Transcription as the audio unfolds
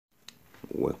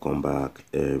Welcome back,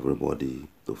 everybody,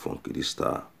 to Funky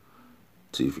Star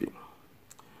TV.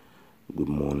 Good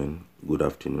morning, good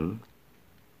afternoon,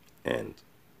 and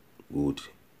good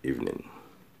evening.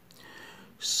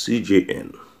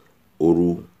 CJN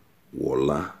Oru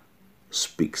Wola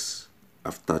speaks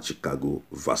after Chicago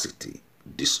Varsity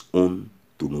disown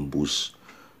Tinubu's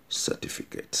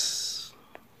certificates.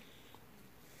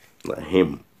 Now,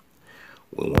 him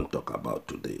we want to talk about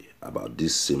today, about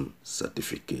this same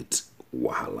certificate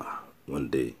wahala one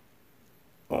day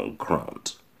on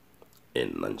ground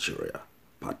in Nigeria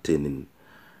pertaining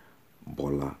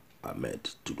Bola Ahmed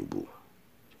Tinubu,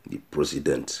 the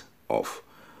president of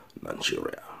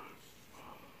Nigeria.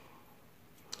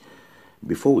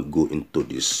 Before we go into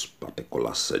this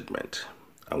particular segment,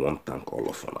 I want to thank all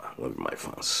of my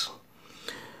fans.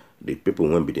 The people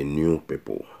when be the new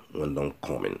people when don't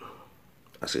come in,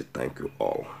 I say thank you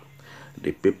all.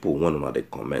 The people when they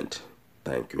comment,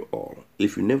 thank you all.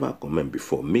 If you never comment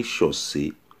before, make sure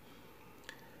say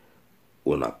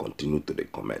una continue to the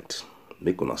comment.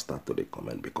 Make una start to the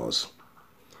comment because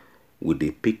we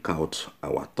dey pick out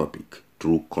our topic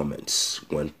through comments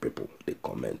when people they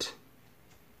comment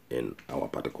in our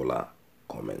particular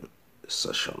comment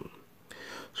session.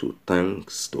 So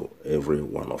thanks to every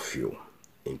one of you,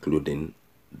 including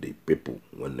the people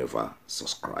who never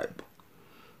subscribe.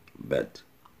 But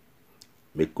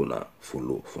make una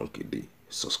follow Funky D,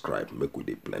 subscribe, make we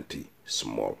dey plenty,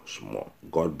 small.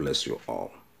 God bless you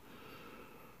all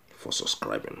for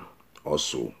subscribing,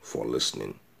 also for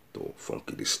listening to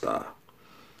Funky D Star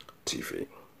TV.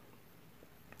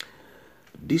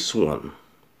 This one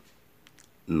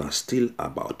na still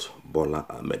about Bola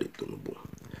Ahmed Tinubu.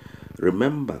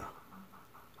 Remember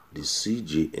the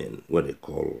CJN, what they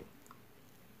call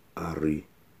Ari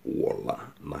Wola,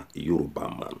 na Yoruba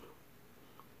man.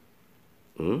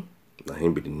 Na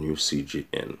him be the new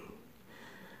CJN.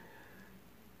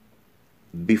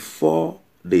 Before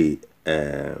the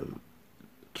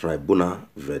tribunal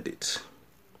verdict,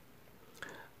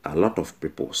 a lot of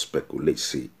people speculate,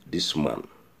 say this man,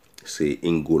 say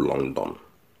in go London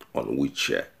on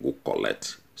wheelchair, go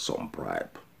collect some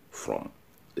bribe from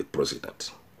the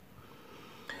president.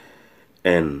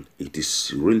 And it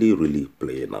is really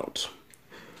playing out.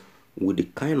 With the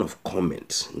kind of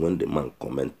comments when the man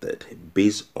commented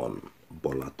based on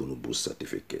Bola Tinubu's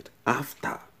certificate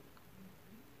after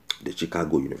the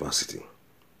Chicago University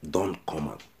don't come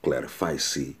and clarify,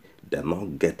 say they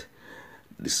not get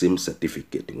the same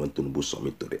certificate when Tinubu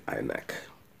submit to the INEC.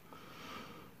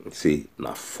 Say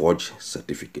na forged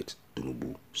certificate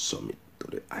Tinubu submit to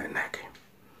the INEC.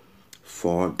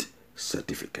 Forged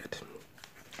certificate.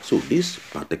 So this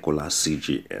particular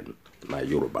CJN, na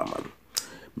Yoruba man,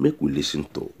 make we listen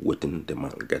to what the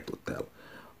man get to tell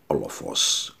all of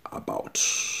us about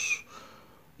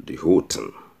the whole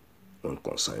thing when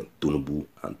concern Tinubu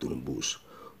and Tinubu's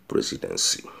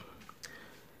presidency.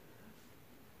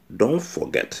 Don't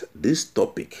forget, this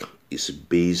topic is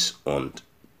based on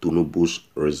Tinubu's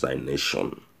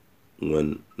resignation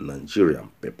when Nigerian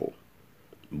people,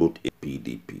 both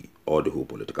PDP, all the whole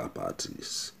political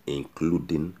parties,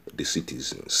 including the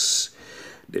citizens,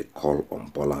 they call on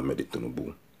Bola Ahmed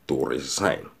Tinubu to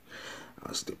resign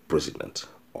as the president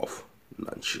of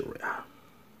Nigeria.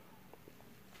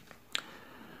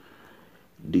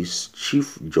 This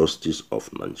Chief Justice of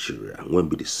Nigeria, when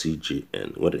be the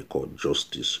CJN, what they call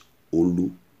Justice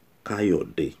Olu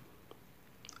Kayode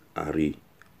Ari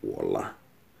Wola,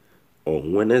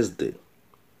 on Wednesday,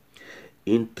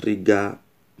 trigger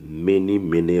many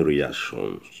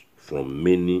reactions from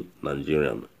many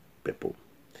Nigerian people.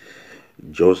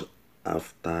 Just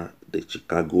after the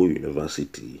Chicago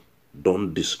University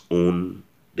don't disown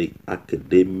the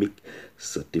academic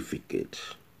certificate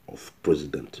of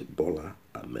President Bola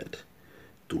Ahmed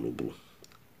Tinubu,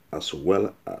 as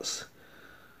well as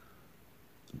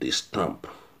the stamp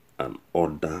and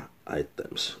other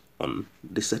items on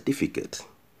the certificate.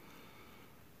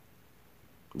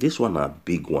 This one a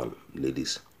big one,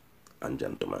 ladies and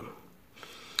gentlemen.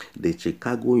 The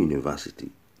Chicago University,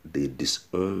 they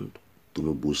disowned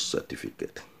Tinubu's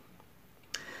certificate,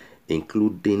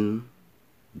 including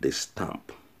the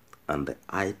stamp and the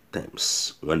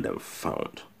items when them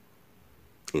found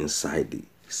inside the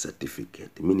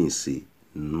certificate, meaning say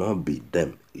not be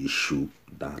them issue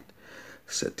that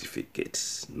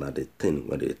certificate. Now the thing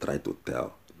when they try to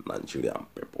tell Nigerian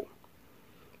people.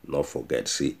 Not forget,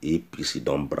 say APC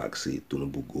don't brag, say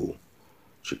Tinubu go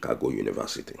Chicago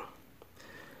University,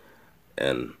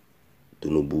 and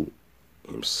Tinubu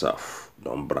himself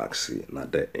don't brag, say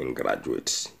Nadeco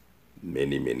graduates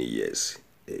many years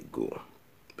ago.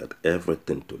 But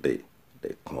everything today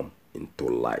they come into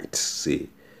light. Say,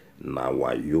 now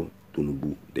wayo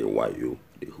Tinubu, the wayo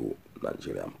the whole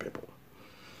Nigerian people.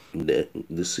 The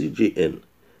CJN,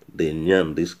 they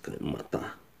yarn this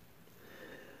matter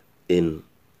in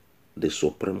the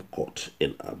Supreme Court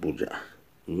in Abuja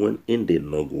when they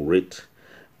inaugurate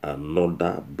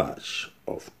another batch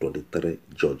of 23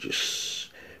 judges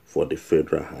for the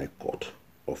Federal High Court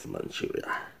of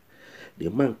Nigeria. The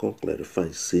man can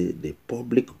clarify, say the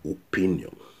public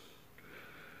opinion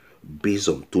based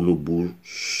on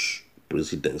Tinubu's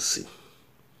presidency,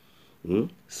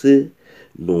 say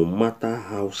no matter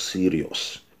how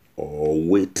serious or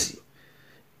weighty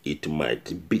it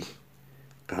might be,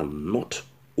 cannot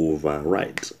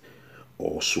override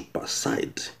or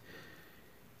supersede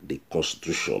the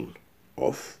constitution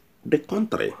of the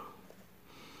country.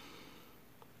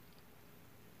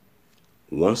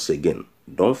 Once again,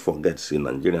 don't forget, see,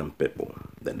 Nigerian people,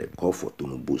 then they call for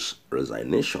Tinubu's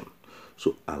resignation.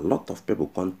 So a lot of people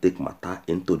can't take matter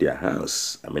into their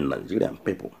hands. I mean, Nigerian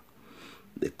people,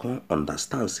 they can't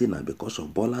understand, see, now because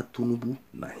of Bola Tinubu,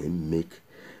 now he make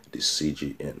the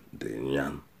CGN, the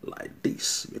yarn like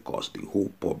this, because the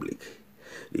whole public,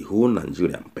 the whole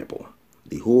Nigerian people,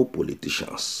 the whole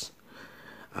politicians,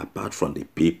 apart from the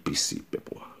PPC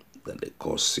people, then they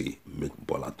call, say, make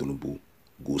Bola Tinubu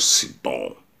go sit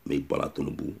down, make Bola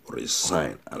Tinubu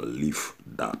resign and leave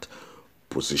that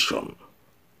position.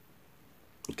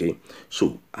 Okay,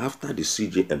 so after the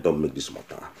CJN don't make this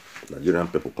matter, Nigerian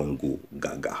people can go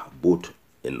gaga, both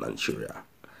in Nigeria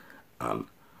and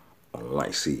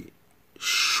online, say,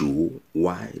 show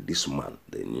why this man,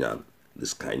 the yarn,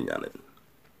 this kind yarning.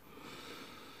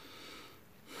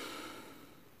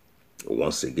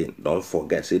 Once again, don't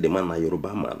forget, say, the man a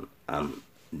Yoruba man, and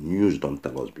news don't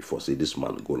tell us before, say, this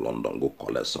man go London, go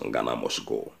collect some Ghana must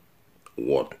go,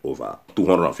 worth over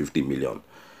 $250 million,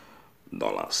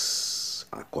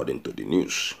 according to the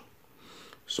news.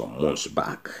 Some months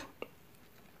back,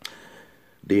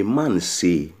 the man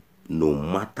say, no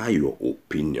matter your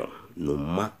opinion, no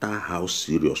matter how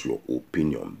serious your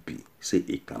opinion be, say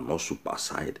it cannot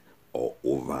supersede or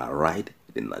override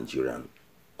the Nigerian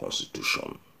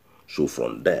constitution. So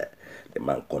from there, the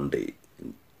man can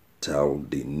tell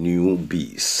the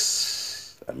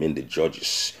newbies, I mean the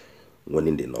judges,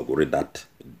 when they inaugurate that,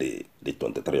 the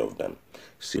 23 of them,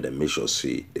 see they make sure,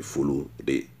 see, they follow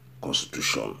the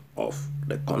constitution of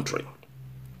the country.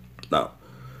 Now,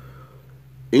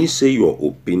 in say your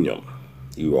opinion,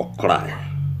 your cry,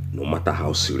 no matter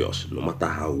how serious, no matter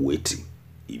how weighty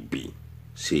it be,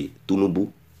 say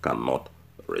Tinubu cannot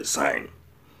resign.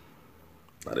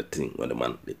 That's the thing when the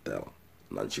man they tell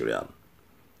Nigerian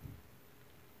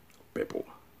people.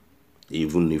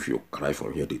 Even if you cry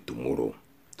from here to tomorrow,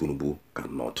 Tinubu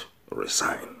cannot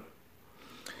resign.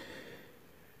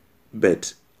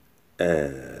 But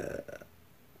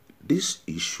this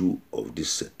issue of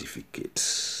this certificate,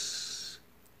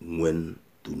 when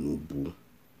Tinubu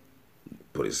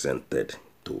presented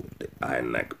to the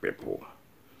INEC people,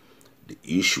 the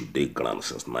issue they grant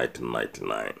since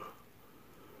 1999.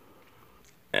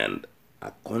 And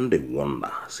I can't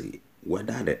wonder, see,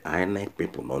 whether the INEC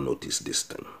people don't notice this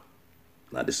thing.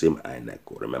 Now the same INEC,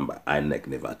 remember, INEC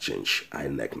never change.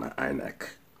 INEC na INEC.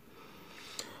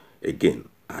 Again,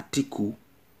 Article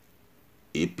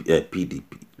PDP,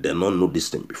 they don't know this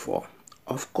thing before.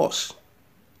 Of course,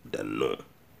 they know.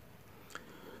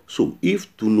 So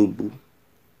if Tinubu,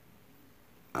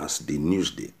 as the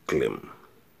news they claim,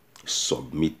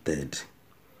 submitted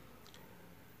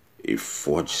a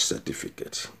forged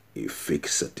certificate, a fake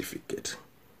certificate,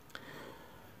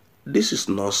 this is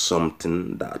not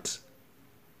something that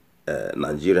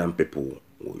Nigerian people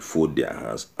will fold their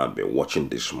hands and be watching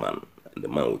this man, and the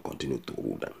man will continue to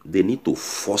rule them. They need to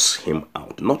force him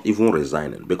out, not even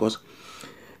resigning, because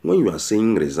when you are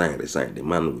saying resign, the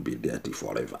man will be there till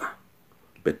forever.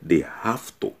 But they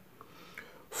have to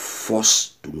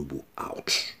force Tinubu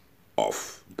out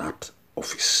of that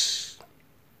office.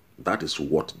 That is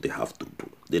what they have to do.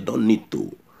 They don't need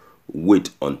to wait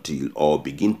until or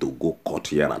begin to go court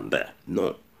here and there.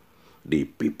 No. The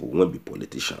people, when be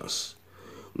politicians,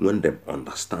 when they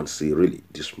understand, say, really,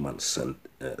 this man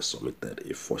submitted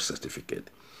a false certificate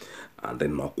and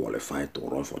then not qualified to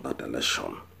run for that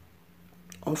election,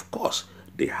 of course,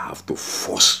 they have to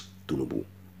force Tinubu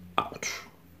out.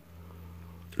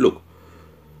 Look,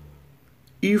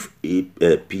 if a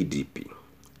PDP,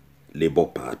 Labour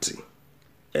Party,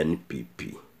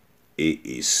 NPP,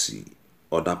 AAC,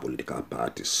 other political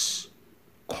parties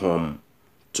come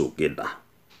together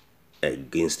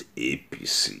against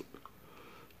APC,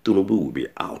 Tinubu will be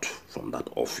out from that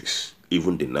office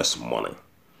even the next morning.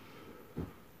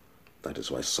 That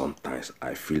is why sometimes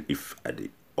I feel if I dey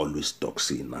always talk,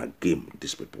 say in a game,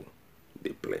 these people,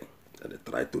 they play, and they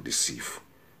try to deceive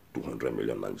 200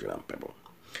 million Nigerian people.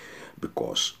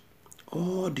 Because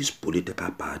all these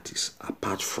political parties,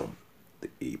 apart from the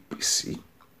APC,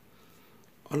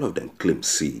 all of them claim,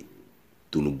 see,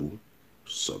 Tinubu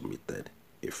submitted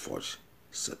a forged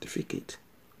certificate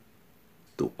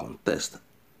to contest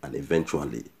and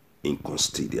eventually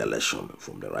inconstitute the election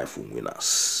from the rightful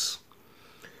winners.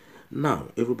 Now,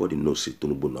 everybody knows that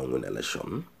Tinubu not win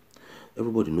election.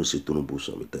 Everybody knows that Tinubu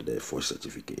submitted a forged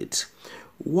certificate.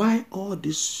 Why all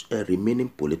these remaining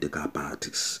political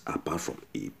parties, apart from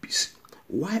APC,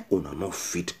 why una not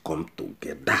fit come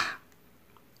together,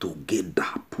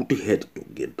 put head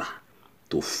together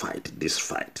to fight this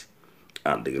fight,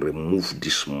 and they remove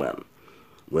this man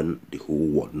when the whole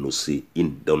world knows say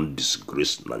in don't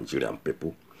disgrace Nigerian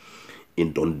people,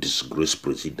 in don't disgrace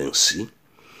presidency,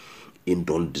 in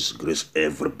don't disgrace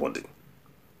everybody.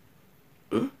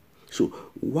 So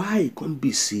why can't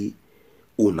be see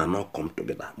una not come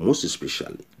together, most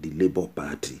especially the Labour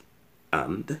Party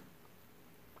and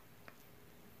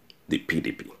the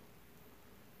PDP?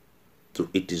 So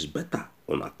it is better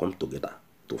una come together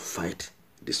to fight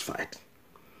this fight.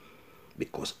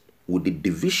 Because with the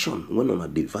division, when una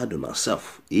divide on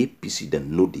ourselves, APC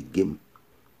then know the game.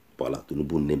 Bola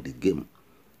Tinubu know the game.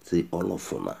 Say all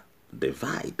of una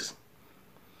divide.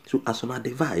 So as una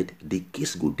divide, the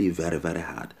case go dey very, very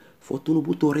hard for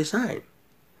Tinubu to resign.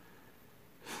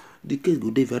 The case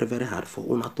go dey very, very hard for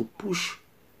una to push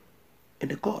in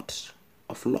the courts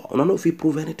of law. Una no fit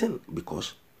prove anything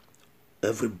because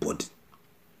everybody,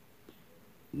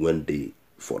 when they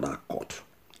for that court,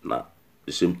 now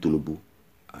the same Tinubu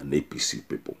and APC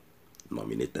people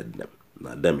nominated them.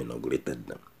 Now them inaugurated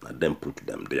them. Now them put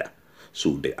them there.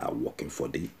 So they are working for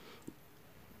the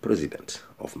president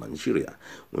of Nigeria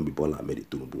when be Bola Ahmed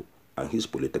Tinubu and his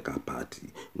political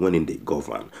party when in they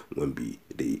govern when be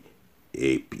the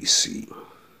APC.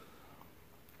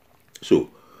 So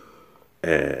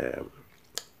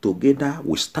together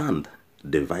we stand,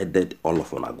 divided all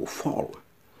of una go fall.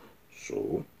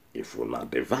 So if una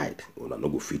divide, una no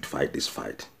go fit fight this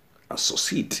fight and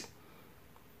succeed.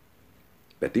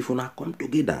 But if una come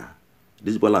together,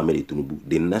 this Bola Ahmed Tinubu,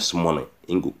 the next morning,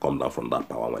 he go come down from that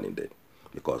power when he did.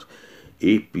 Because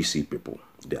APC people,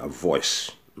 their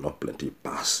voice not plenty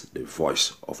pass the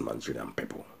voice of Nigerian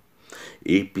people.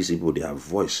 APC people, their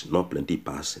voice not plenty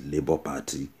pass Labour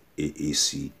Party,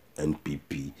 AAC,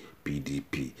 NPP,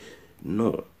 PDP.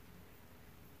 No.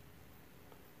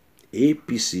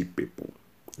 APC people,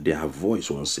 their voice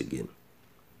once again,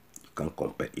 you can't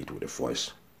compare it with the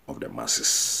voice of the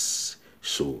masses.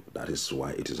 So that is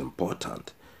why it is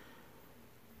important,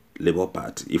 Labour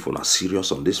Party, if we are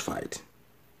serious on this fight,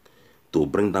 to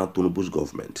bring down Tinubu's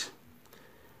government,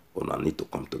 we need to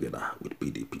come together with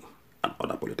PDP and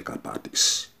other political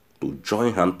parties to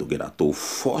join hands together to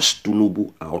force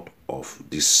Tinubu out of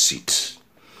this seat.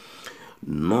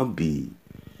 Not be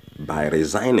by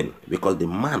resigning, because the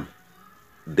man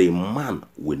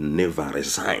will never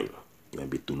resign when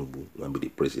be Tinubu, when be the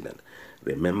president.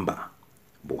 Remember,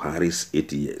 Buhari's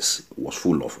 8 years was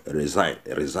full of resign.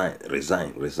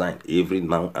 Every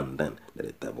now and then,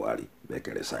 they tell Buhari, make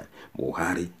a resign.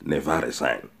 Buhari never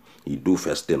resign. He do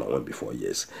first 10 or 1 before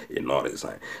years, he not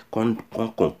resign.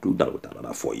 Conclude that with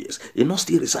another 4 years, he not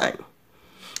still resign.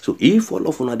 So if all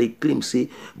of una they claim say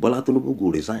Bola Tinubu go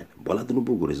resign, Bola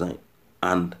Tinubu go resign,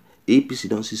 and APC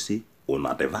don't say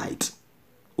una divide,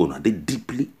 una they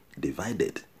deeply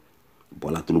divided,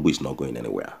 Bola Tinubu is not going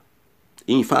anywhere.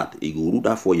 In fact, he will rule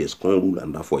that 4 years, can't rule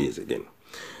another 4 years again.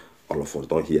 All of us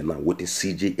don't hear now what is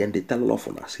CJ, and they tell all of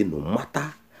us, say no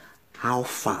matter how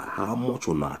far, how much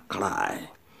you cry,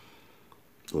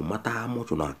 no matter how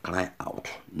much you cry out,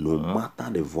 no matter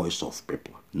the voice of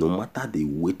people, no matter the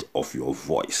weight of your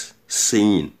voice,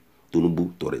 saying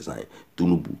Tinubu to resign,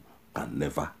 Tinubu can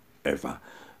never ever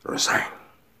resign.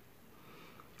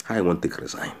 How you want to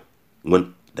resign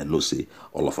when they no say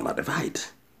all of us divide?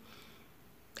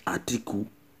 Atiku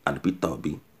and Peter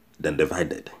Obi then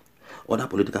divided. Other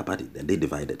political party then they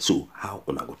divided. So how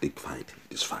una go take fight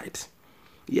this fight?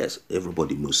 Yes,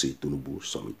 everybody knows say Tinubu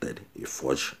submitted a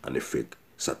forged and a fake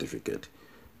certificate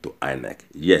to INEC.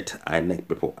 Yet INEC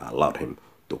people allowed him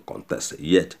to contest.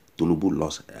 Yet Tinubu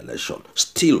lost the election.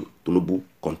 Still Tinubu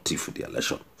contested the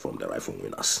election from the rightful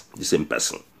winners. The same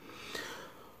person.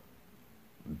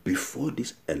 Before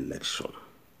this election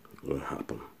will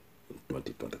happen in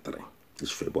 2023.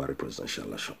 This February presidential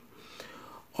election,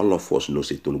 all of us know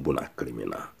say Tinubu na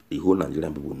criminal. The whole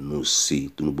Nigerian people know say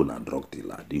Tinubu na drug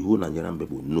dealer. The whole Nigerian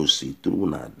people know say Tinubu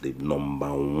na the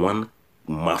 #1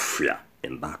 mafia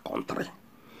in that country.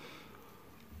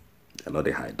 They're not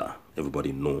they hide that.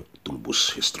 Everybody know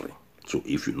Tinubu's history. So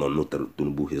if you don't know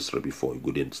Tinubu history before, you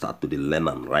go and start to learn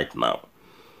them right now.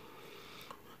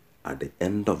 At the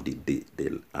end of the day,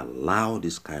 they'll allow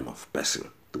this kind of person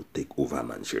to take over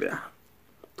Nigeria,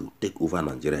 to take over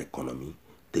Nigeria economy,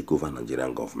 take over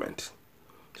Nigerian government.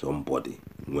 Somebody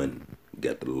when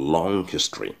get long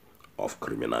history of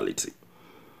criminality.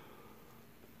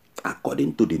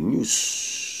 According to the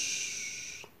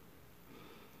news.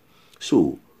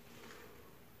 So,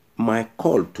 my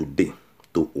call today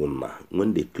to Una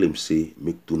when they claim say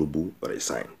make Tinubu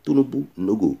resign. Tinubu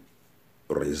no go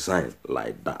resign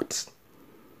like that.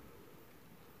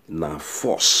 Now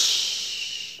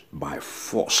force, by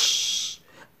force,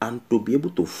 and to be able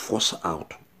to force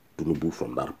out Tinubu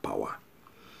from that power,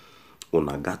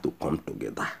 Una got to come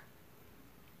together.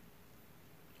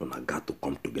 Una got to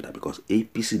come together because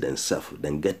APC themselves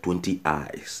then get 20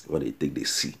 eyes when they take the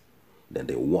see, then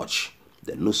they watch,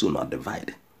 they know so not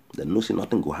divide. They know say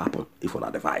nothing go happen if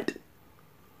una divide.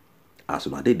 As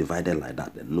una they divided like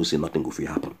that, they know say nothing go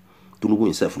happen. Tinubu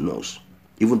himself knows.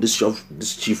 Even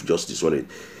this chief justice when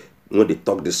they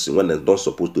talk this, when they don't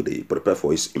supposed to, they prepare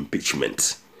for his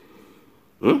impeachment.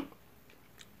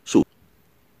 So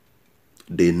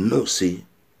they know say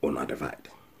una divide,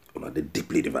 una they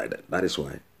deeply divided. That is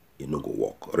why it no go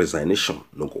work. Resignation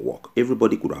no go work.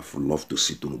 Everybody could have loved to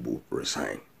see Tinubu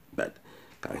resign, but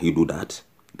can he do that?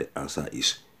 The answer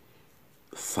is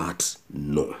fat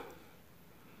no.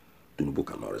 Tinubu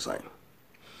cannot resign.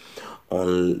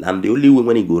 And the only way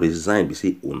when he go resign, we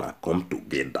say una come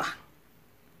together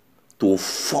to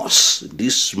force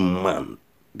this man,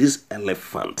 this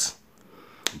elephant,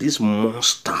 this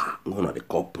monster, gonna the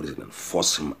call president,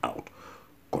 force him out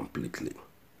completely.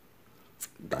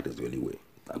 That is the only way.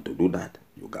 And to do that,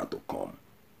 you got to come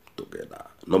together.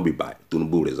 Not be by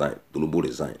Tinubu resign, Tinubu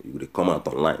resign. You will come out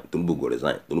online, Tinubu go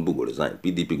resign, Tinubu go resign.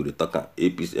 PDP go talk,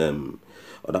 APC,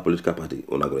 other political party,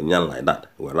 una go yarn like that.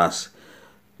 Whereas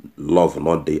love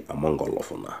not day among all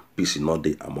of una, peace not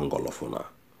day among all of una.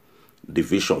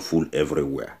 Division full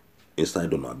everywhere.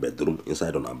 Inside on our bedroom,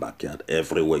 inside on our backyard,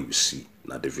 everywhere you see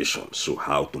na division. So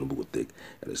how Tinubu go take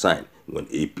resign when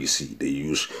APC they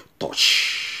use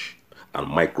touch and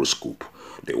microscope,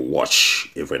 they watch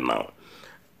every now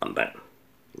and then.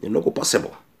 It's not go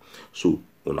possible. So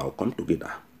una will come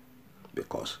together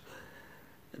because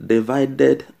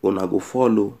divided una go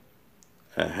follow,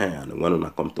 and when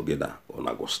una come together,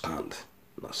 una go stand.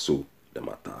 Now so the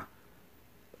matter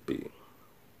be.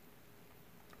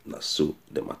 Now so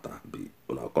the matter be.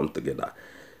 Una come together.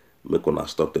 Make una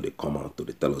stop to the come out to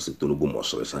the tell us that Tinubu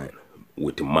must resign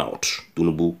with the mouth.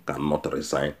 Tinubu cannot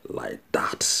resign like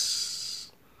that.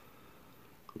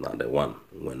 Now the one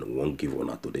when we won't give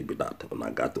una today be that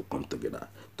una got to come together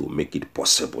to make it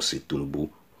possible. See Tinubu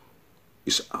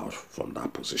is out from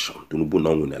that position. Tinubu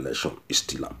now win election is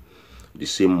still am. The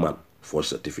same man forge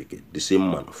certificate, the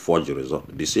same man forge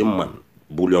result, the same man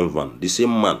bullion van, the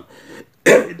same man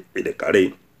they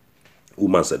carry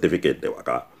woman certificate they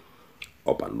waka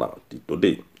up and down.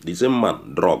 Today, the same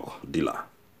man drug dealer,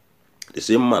 the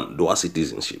same man dual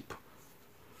citizenship.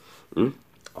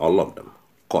 All of them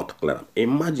court clear.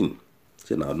 Imagine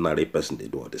say an ordinary person they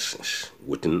do all these things.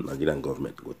 Within Nigerian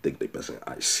government go take the person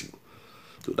I see.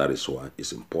 So that is why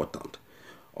it's important.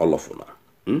 All of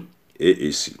una,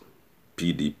 AAC,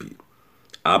 PDP,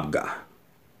 ABGA,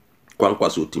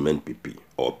 Kwankwaso Team NPP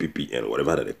or PPN,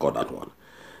 whatever they call that one.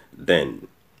 Then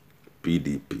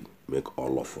PDP make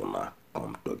all of una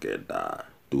come together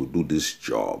to do this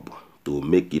job, to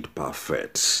make it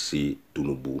perfect. See,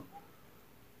 Tinubu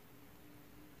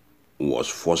was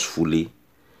forcefully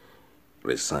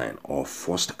resigned or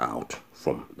forced out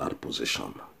from that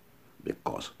position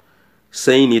because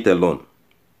saying it alone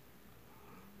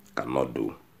cannot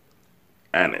do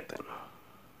anything.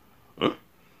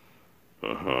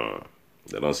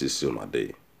 They don't see still my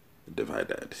day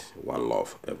divided. One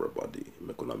love, everybody.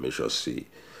 Make sure see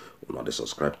una they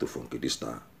subscribe to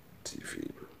Funkidista TV.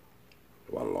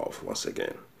 One love once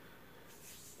again.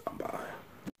 And bye.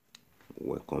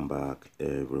 Welcome back,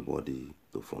 everybody,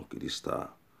 to Funkidista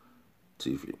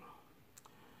TV.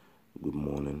 Good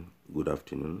morning, good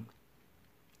afternoon,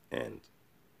 and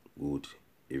good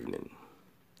evening.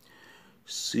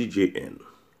 CJN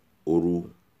Oru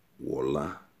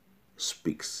Wola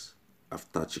speaks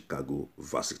after Chicago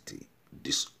Varsity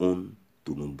disown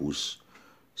Tinubu's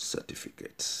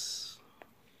certificates.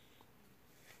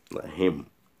 Now him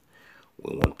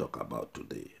we want to talk about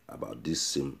today, about this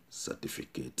same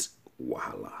certificate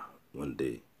wahala one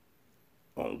day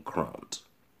on ground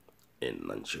in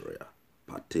Nigeria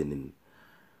pertaining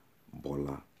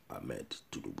Bola Ahmed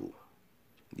Tinubu,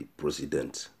 the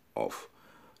president of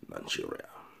Nigeria.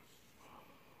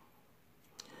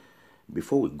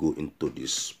 Before we go into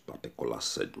this particular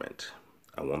segment,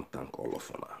 I want to thank all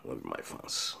of my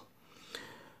fans.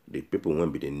 The people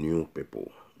when be the new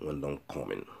people when don't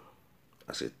come in,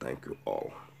 I say thank you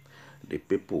all. The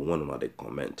people when they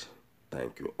comment,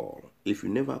 thank you all. If you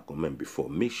never comment before,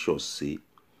 make sure say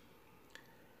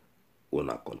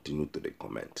una continue to the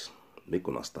comment. Make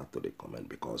una start to the comment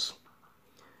because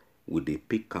we dey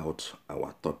pick out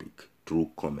our topic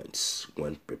through comments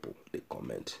when people they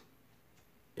comment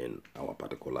in our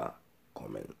particular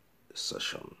comment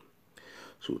session.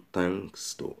 So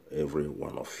thanks to every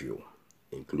one of you,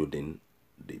 including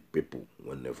the people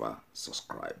who never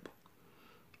subscribe.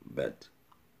 But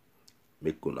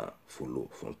make una follow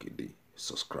Funky D,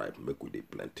 subscribe, make we dey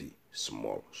plenty,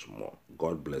 small.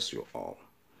 God bless you all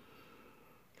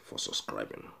for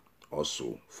subscribing.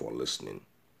 Also for listening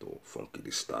to Funky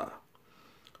D Star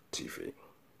TV.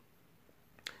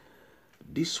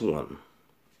 This one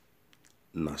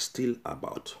na still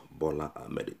about Bola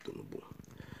Ahmed Tinubu.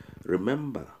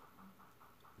 Remember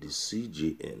the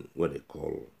CJN, what they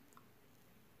call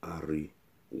Ari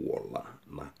Wala,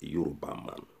 na Yoruba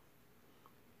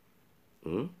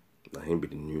man. Na him be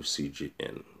the new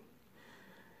CJN.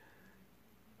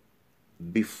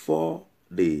 Before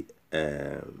the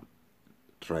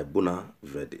tribunal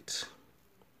verdict,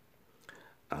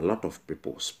 a lot of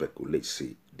people speculate,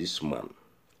 say this man,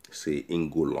 say in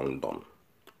go London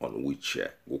on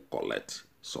wheelchair will collect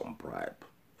some bribe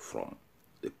from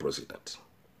the president.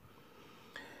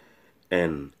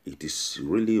 And it is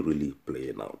really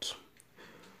playing out.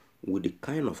 With the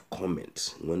kind of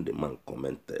comments when the man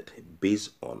commented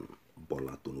based on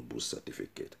Bola Tinubu's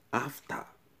certificate after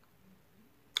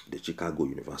the Chicago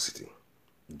University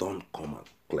don't come and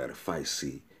clarify,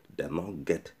 say they not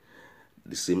get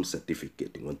the same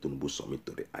certificate when Tinubu submit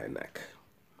to the INEC.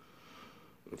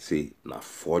 Say na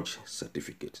forged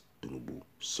certificate Tinubu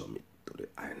submit to the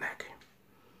INEC.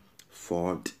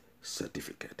 Forged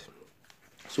certificate.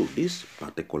 So this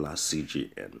particular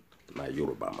CJN, na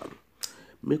Yoruba man,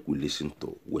 make we listen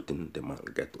to what the man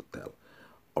get to tell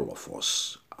all of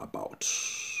us about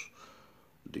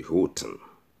the whole thing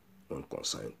when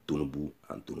concern Tinubu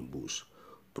and Tinubu's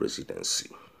presidency.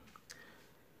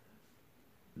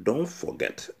 Don't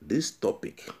forget, this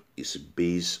topic is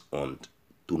based on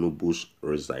Tinubu's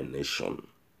resignation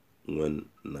when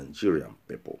Nigerian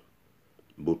people,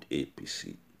 both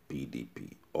APC,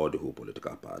 PDP, all the whole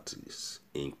political parties,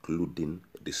 including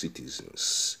the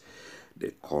citizens,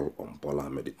 they call on Bola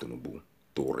Ahmed Tinubu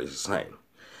to resign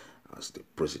as the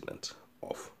president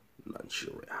of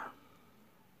Nigeria.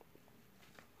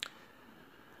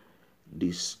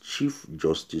 This Chief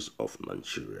Justice of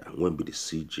Nigeria, when be the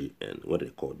CJN, what they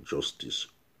call Justice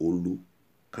Olu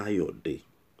Kayode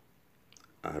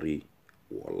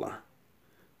Ariwola,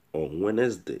 on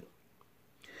Wednesday,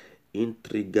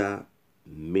 trigger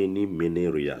many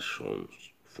reactions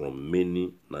from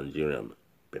many Nigerian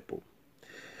people.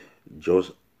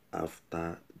 Just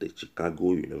after the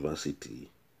Chicago University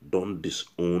don't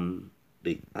disown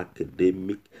the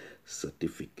academic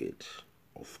certificate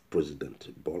of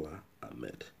President Bola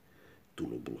Ahmed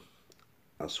Tinubu,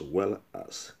 as well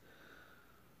as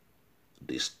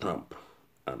the stamp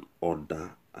and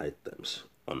other items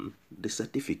on the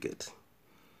certificate.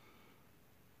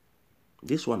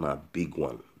 This one a big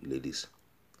one, ladies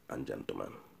and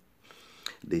gentlemen.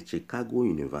 The Chicago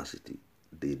University,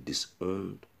 they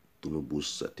disowned Tinubu's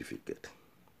certificate,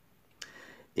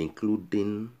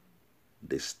 including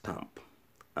the stamp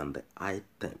and the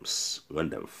items when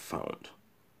them found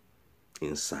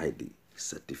inside the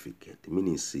certificate,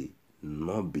 meaning say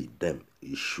not be them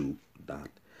issue that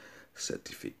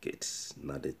certificate.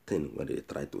 Now the thing when they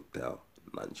try to tell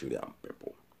Nigerian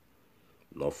people.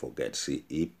 Not forget, say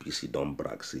APC don't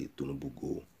brag, say Tinubu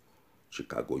go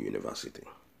Chicago University.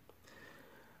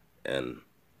 And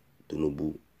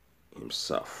Tinubu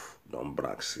himself don't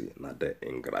brag, say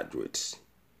Nadeco graduates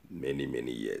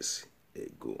many years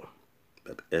ago.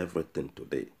 But everything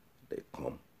today, they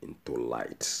come into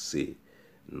light, say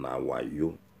now why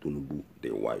you Tinubu, they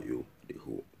why you the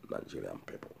whole Nigerian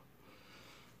people.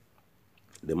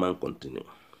 The man continue.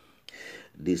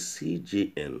 The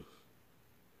CJN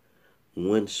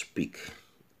when speak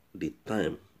the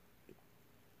time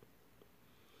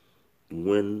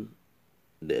when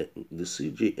the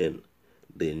CJN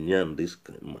they yarn this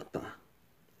matter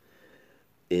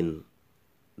in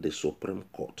the Supreme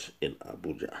Court in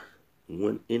Abuja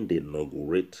when they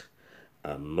inaugurate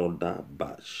another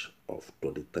batch of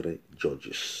 23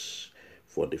 judges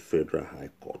for the Federal High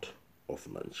Court of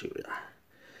Nigeria.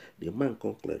 The man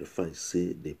can clarify,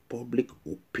 say the public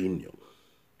opinion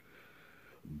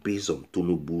based on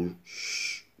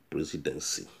Tinubu's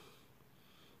presidency,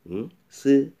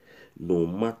 say no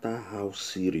matter how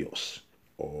serious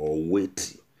or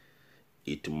weighty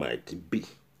it might be,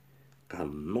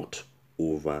 cannot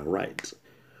override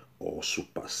or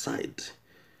supersede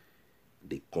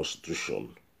the constitution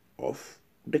of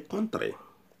the country.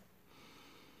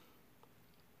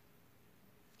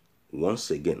 Once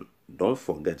again, don't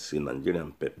forget, see,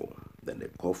 Nigerian people, then they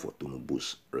call for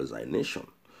Tinubu's resignation.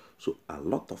 So a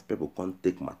lot of people can't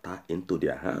take matter into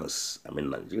their hands. I mean,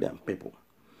 Nigerian people,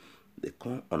 they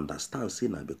can't understand, see,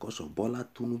 now because of Bola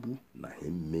Tinubu, now he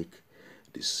make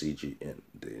the CGN,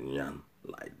 the yan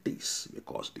like this,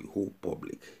 because the whole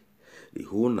public, the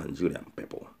whole Nigerian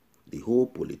people, the whole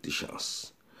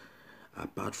politicians,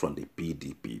 apart from the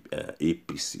PDP,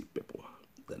 APC people,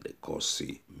 then they call,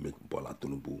 say, make Bola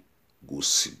Tinubu go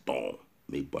sit down,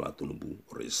 make Bola Tinubu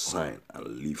resign and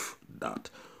leave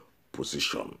that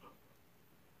position.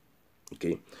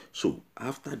 Okay, so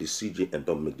after the CJN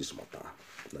don't make this matter,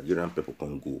 Nigerian people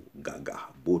can go gaga,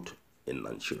 both in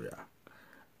Nigeria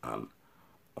and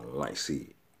online, say,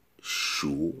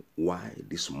 show why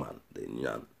this man, the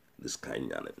Nyan, this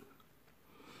kind of Nyanin.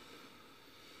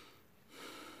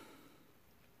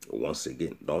 Once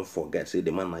again, don't forget, say,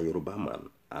 the man a Yoruba man,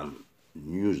 and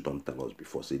news don't tell us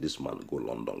before, say, this man go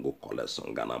London, go collect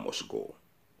some Ghana must go,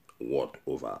 worth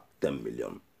over $10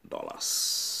 million.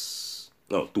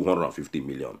 No, $250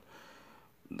 million,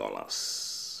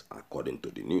 according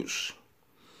to the news.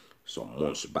 Some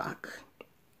months back,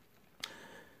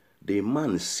 the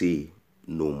man say,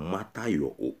 no matter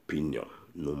your opinion,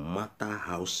 no matter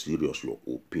how serious your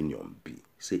opinion be,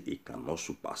 say it cannot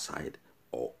supersede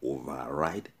or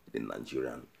override the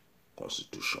Nigerian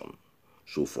constitution.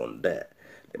 So from there,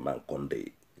 the man can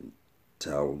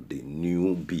tell the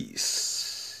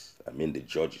newbies, I mean the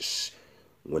judges,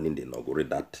 when they inaugurate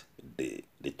that, the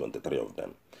 23 of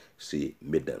them, see,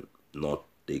 made them not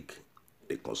take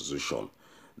the constitution,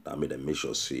 that made them make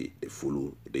sure, see, they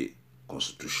follow the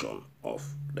constitution of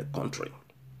the country.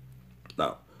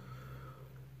 Now,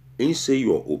 in say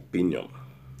your opinion,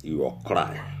 your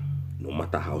cry, no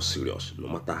matter how serious, no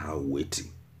matter how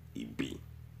weighty it be,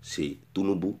 say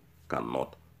Tinubu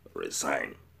cannot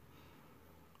resign.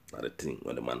 That's the thing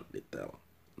when the man they tell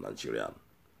Nigerian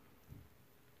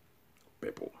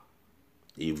people.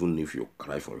 Even if you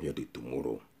cry from here to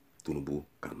tomorrow, Tinubu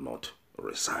cannot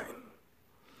resign.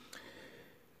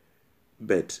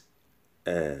 But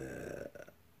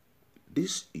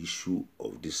this issue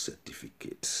of this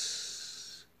certificate,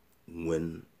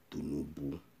 when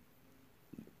Tinubu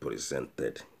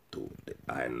presented to the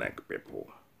INEC people,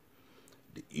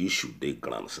 the issue they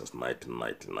grant since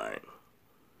 1999.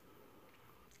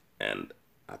 And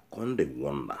I can't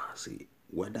wonder, see,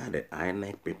 whether the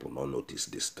INEC people don't notice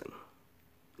this thing.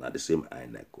 Now the same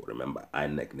INEC, remember,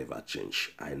 INEC never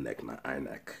change. INEC na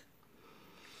INEC.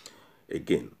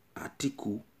 Again,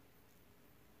 article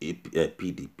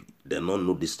PDP, they don't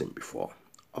know this thing before.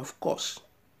 Of course,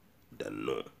 they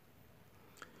know.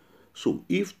 So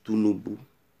if Tinubu,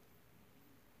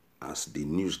 as the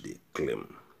news they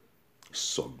claim,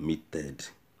 submitted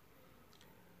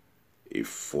a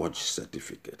forged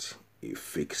certificate, a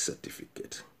fake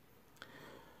certificate,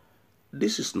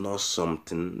 this is not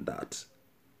something that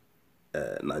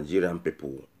Nigerian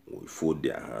people will fold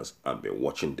their hands and be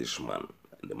watching this man,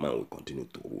 and the man will continue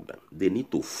to rule them. They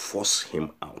need to force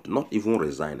him out, not even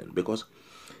resigning, because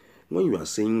when you are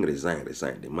saying resign,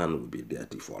 the man will be there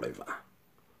till forever.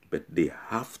 But they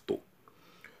have to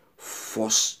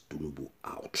force Tinubu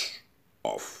out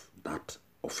of that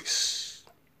office.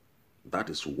 That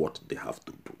is what they have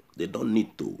to do. They don't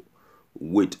need to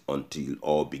wait until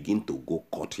or begin to go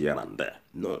court here and there.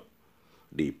 No.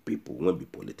 The people won't be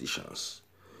politicians.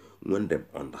 When they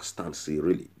understand, say,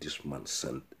 really, this man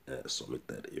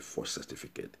submitted a false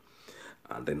certificate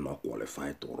and then not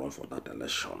qualified to run for that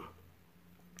election,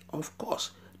 of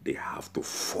course, they have to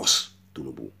force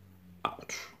Tinubu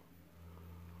out.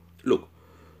 Look,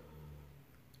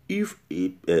 if a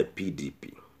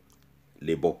PDP,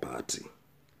 Labour Party,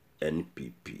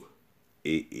 NPP,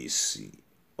 AAC,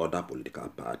 other political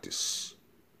parties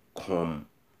come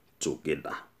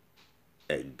together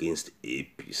against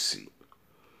APC,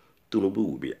 Tinubu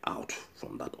will be out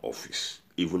from that office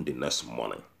even the next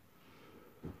morning.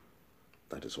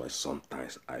 That is why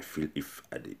sometimes I feel if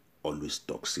I always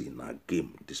talk, see, in a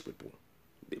game these people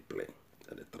they play,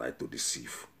 and they try to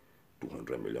deceive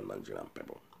 200 million Nigerian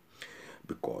people.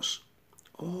 Because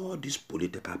all these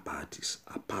political parties,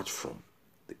 apart from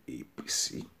the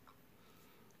APC,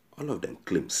 all of them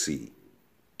claim, see,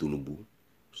 Tinubu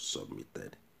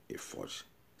submitted a forged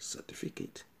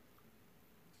certificate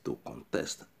to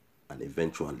contest and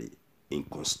eventually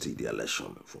inconstitute the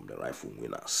election from the rightful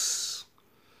winners.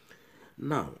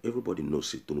 Now, everybody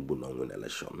knows that Tinubu not win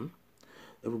election.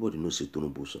 Everybody knows that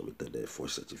Tinubu submitted a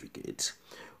forged certificate.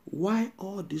 Why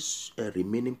all these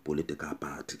remaining political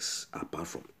parties, apart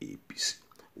from APC,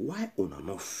 why una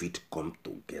not fit come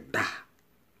together,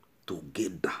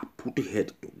 put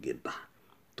head together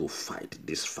to fight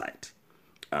this fight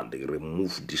and they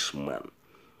remove this man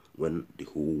when the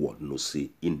whole world knows say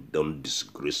he don't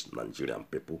disgrace Nigerian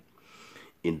people,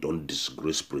 he don't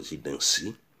disgrace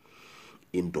presidency,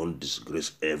 he don't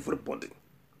disgrace everybody.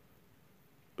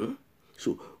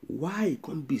 So why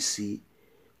can't be see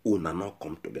una not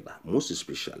come together, most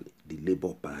especially the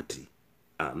Labour Party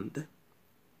and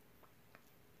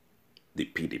the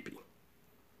PDP?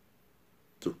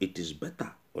 So it is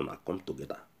better una come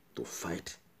together to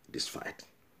fight this fight.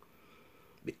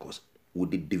 Because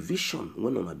with the division,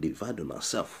 when una divide on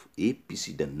ourselves,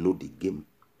 APC then know the game.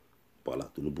 Bola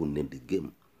Tinubu know the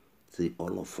game. Say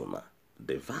all of una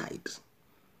divide.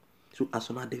 So as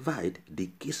una divide, the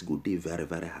case go dey very,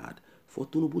 very hard for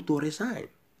Tinubu to resign.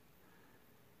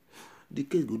 The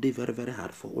case go dey very, very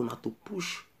hard for una to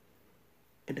push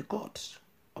in the courts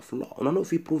of law. Una no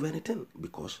fit prove anything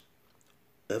because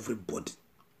everybody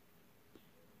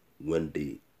when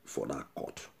they for that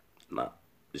court. Now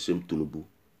the same Tinubu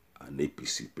and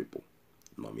APC people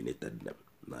nominated them.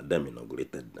 Now them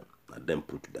inaugurated them. Now them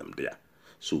put them there.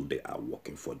 So they are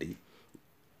working for the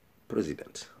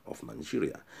president of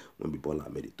Nigeria when Bola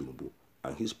Ahmed Tinubu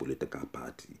and his political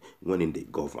party when in the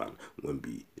govern when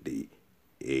be the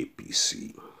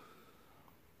APC.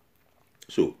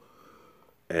 So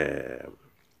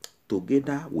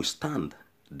together we stand,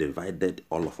 divided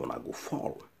all of una go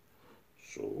fall.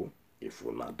 So if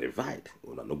we not divide,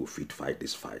 we not go fit fight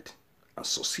this fight and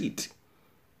succeed.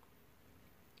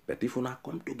 But if we not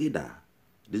come together,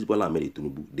 this Bola Ahmed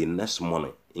Tinubu, the next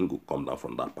morning, he go come down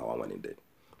from that power when he dead.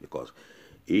 Because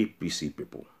APC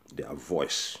people, their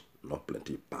voice not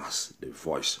plenty pass the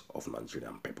voice of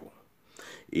Nigerian people.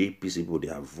 APC people,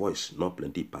 their voice not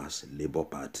plenty pass Labour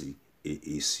Party,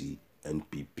 AAC,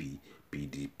 NPP,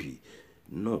 PDP.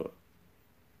 No.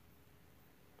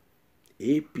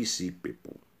 APC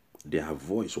people, their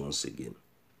voice once again,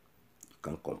 you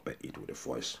can't compare it with the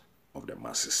voice of the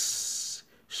masses.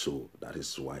 So that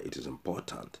is why it is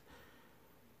important.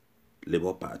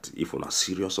 Labour Party, if we're not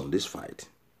serious on this fight,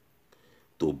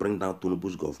 to bring down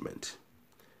Tinubu's government,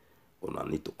 we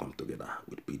need to come together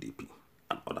with PDP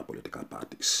and other political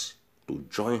parties to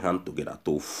join hands together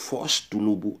to force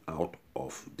Tinubu out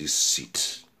of this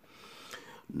seat.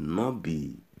 Not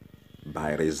be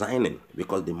by resigning,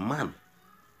 because the man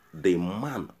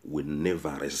will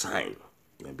never resign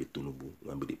when be Tinubu,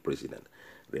 when be the president.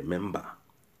 Remember,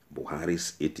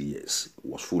 Buhari's 8 years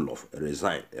was full of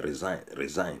resign.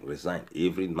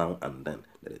 Every now and then,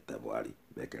 they tell Buhari,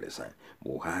 make a resign.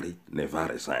 Buhari never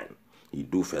resign. He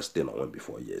do first 10 or 1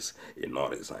 before years. He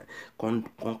not resign.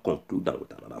 Conclude that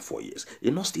with another 4 years. He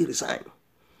not still resign.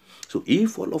 So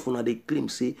if all of una they claim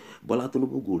say Bola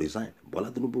Tinubu go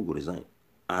resign,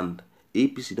 and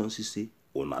APC don't say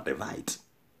una divide,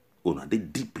 una they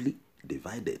deeply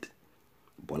divided.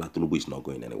 Bola Tinubu is not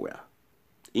going anywhere.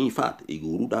 In fact, he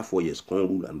will rule that 4 years, can't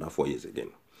rule and that 4 years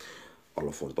again. All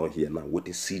of us don't hear now what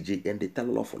is CJ, and they tell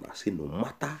all of us, say no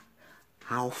matter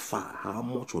how far, how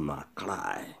much una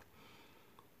cry,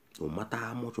 no matter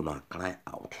how much una cry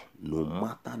out, no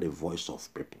matter the voice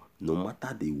of people, no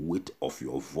matter the weight of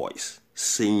your voice,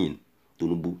 saying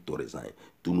Tinubu to resign,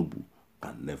 Tinubu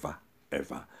can never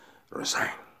ever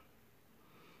resign.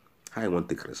 How you want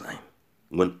to resign?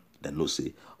 When they no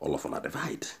say all of una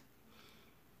divide.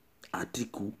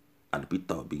 Atiku and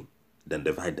Peter Obi then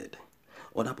divided.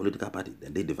 Other political party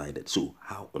then they divided. So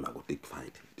how una go take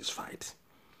fight this fight?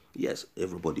 Yes,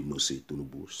 everybody knows say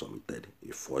Tinubu submitted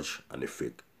a forged and a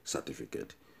fake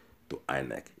certificate to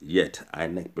INEC. Yet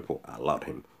INEC people allowed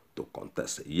him to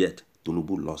contest. Yet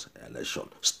Tinubu lost election.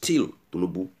 Still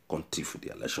Tinubu continued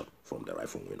the election from the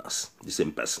rightful winners. The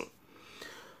same person.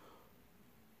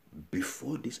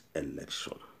 Before this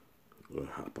election will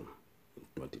happen in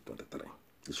 2023.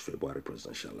 This February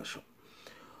presidential election,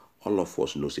 all of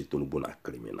us know say Tinubu na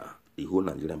criminal. The whole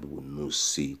Nigerian people know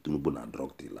say Tinubu na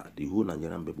drug dealer. The whole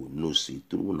Nigerian people know say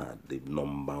Tinubu na the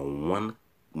 #1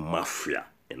 mafia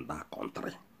in that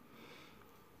country.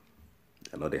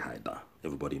 They know they hide that.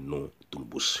 Everybody know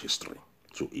Tinubu's history.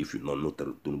 So if you don't know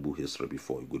Tinubu's history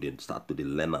before, you go then start to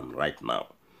learn them right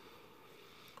now.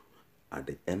 At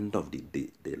the end of the day,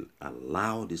 they'll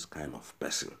allow this kind of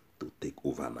person to take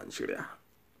over Nigeria.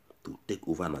 to take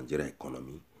over Nigerian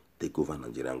economy, take over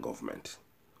Nigerian government.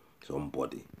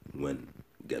 Somebody when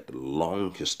get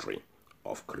long history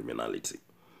of criminality.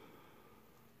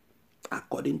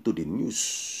 According to the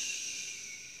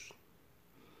news.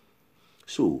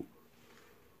 So,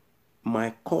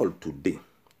 my call today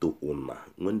to Una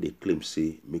when they claim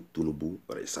say make Tinubu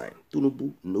resign.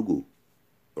 Tinubu no go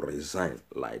resign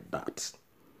like that.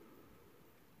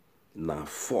 Now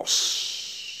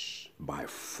force, by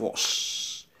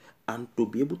force, and to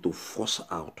be able to force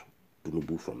out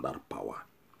Tinubu from that power,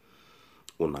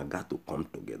 Una got to come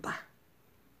together.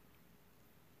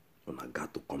 Una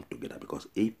got to come together because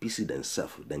APC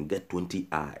themselves then get 20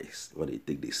 eyes when they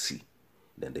take the see,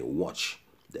 then they watch,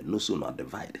 they know so not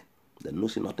divide, they know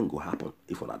say nothing go happen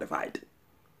if Una divide.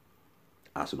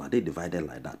 As soon as they divided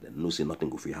like that, they know say nothing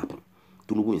go happen.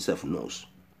 Tinubu himself knows.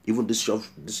 Even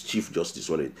this chief justice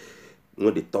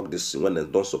when they talk this, when they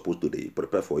don't supposed to, they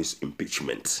prepare for his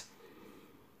impeachment.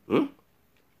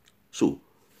 So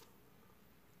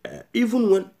even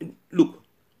when look,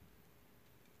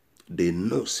 they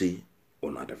know say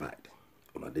Una divide,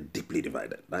 Una they deeply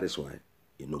divided. That is why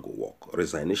it no go work.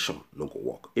 Resignation no go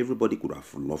work. Everybody could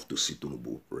have loved to see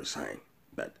Tinubu resign,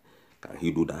 but can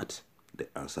he do that? The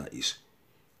answer is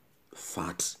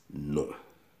fat no.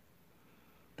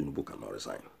 Tinubu cannot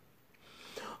resign.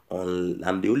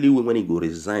 And the only way when he go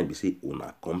resign, we say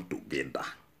Una come together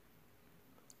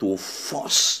to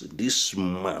force this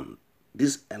man,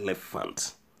 this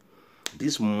elephant,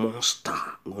 this monster,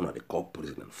 one they call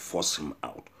president, force him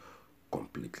out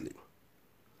completely.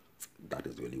 That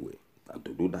is the only way. And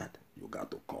to do that, you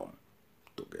got to come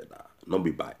together. Not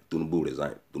be by Tinubu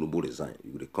resign, Tinubu resign.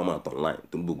 You will come out online,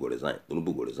 Tinubu go resign,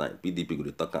 Tinubu go resign. PDP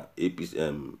go talk,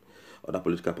 APC, other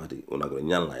political party, una go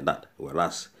yarn like that.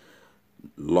 Whereas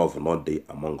love not day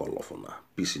among all of una,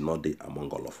 peace not day among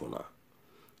all of una.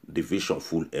 Division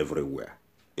full everywhere.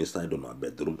 Inside on our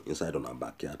bedroom, inside on our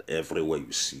backyard, everywhere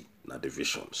you see na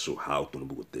division. So how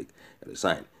Tinubu go take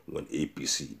resign when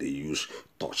APC they use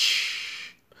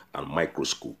touch and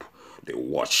microscope, they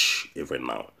watch every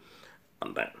now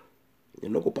and then.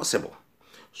 It's not go possible.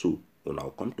 So una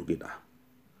will come together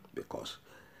because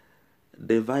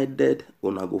divided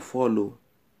una go follow,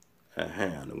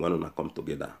 and when una come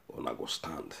together, una go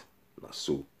stand. Na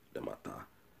so the matter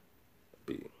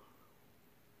be.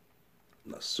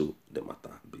 Na so the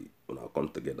matter be. Una come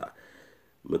together.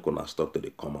 Make una stop to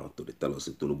the come out to the tell us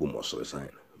that Tinubu must resign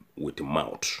with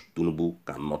mouth. Tinubu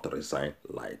cannot resign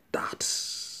like that.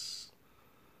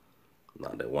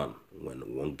 Now the one when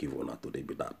we won't give una today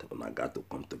be that una got to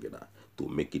come together to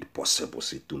make it possible.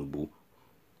 Say Tinubu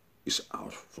is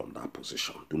out from that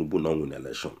position. Tinubu not win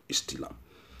election is still am.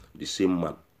 The same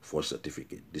man forge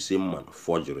certificate, the same man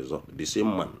forge result, the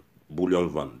same man bullion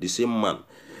van, the same man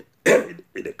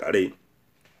they carry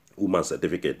woman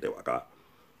certificate they waka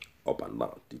up and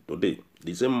down. Today,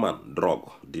 the same man drug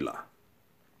dealer,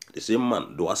 the same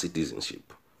man dual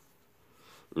citizenship.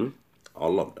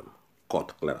 All of them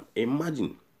court clear.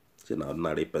 Imagine say an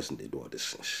ordinary person they do all these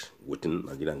things. Within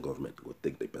Nigerian government go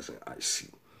take the person I see.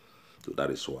 So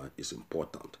that is why it's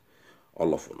important.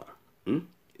 All of una,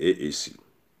 AAC,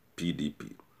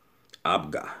 PDP,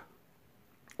 ABGA,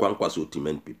 Kwankwaso Team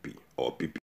NPP or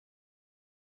PP,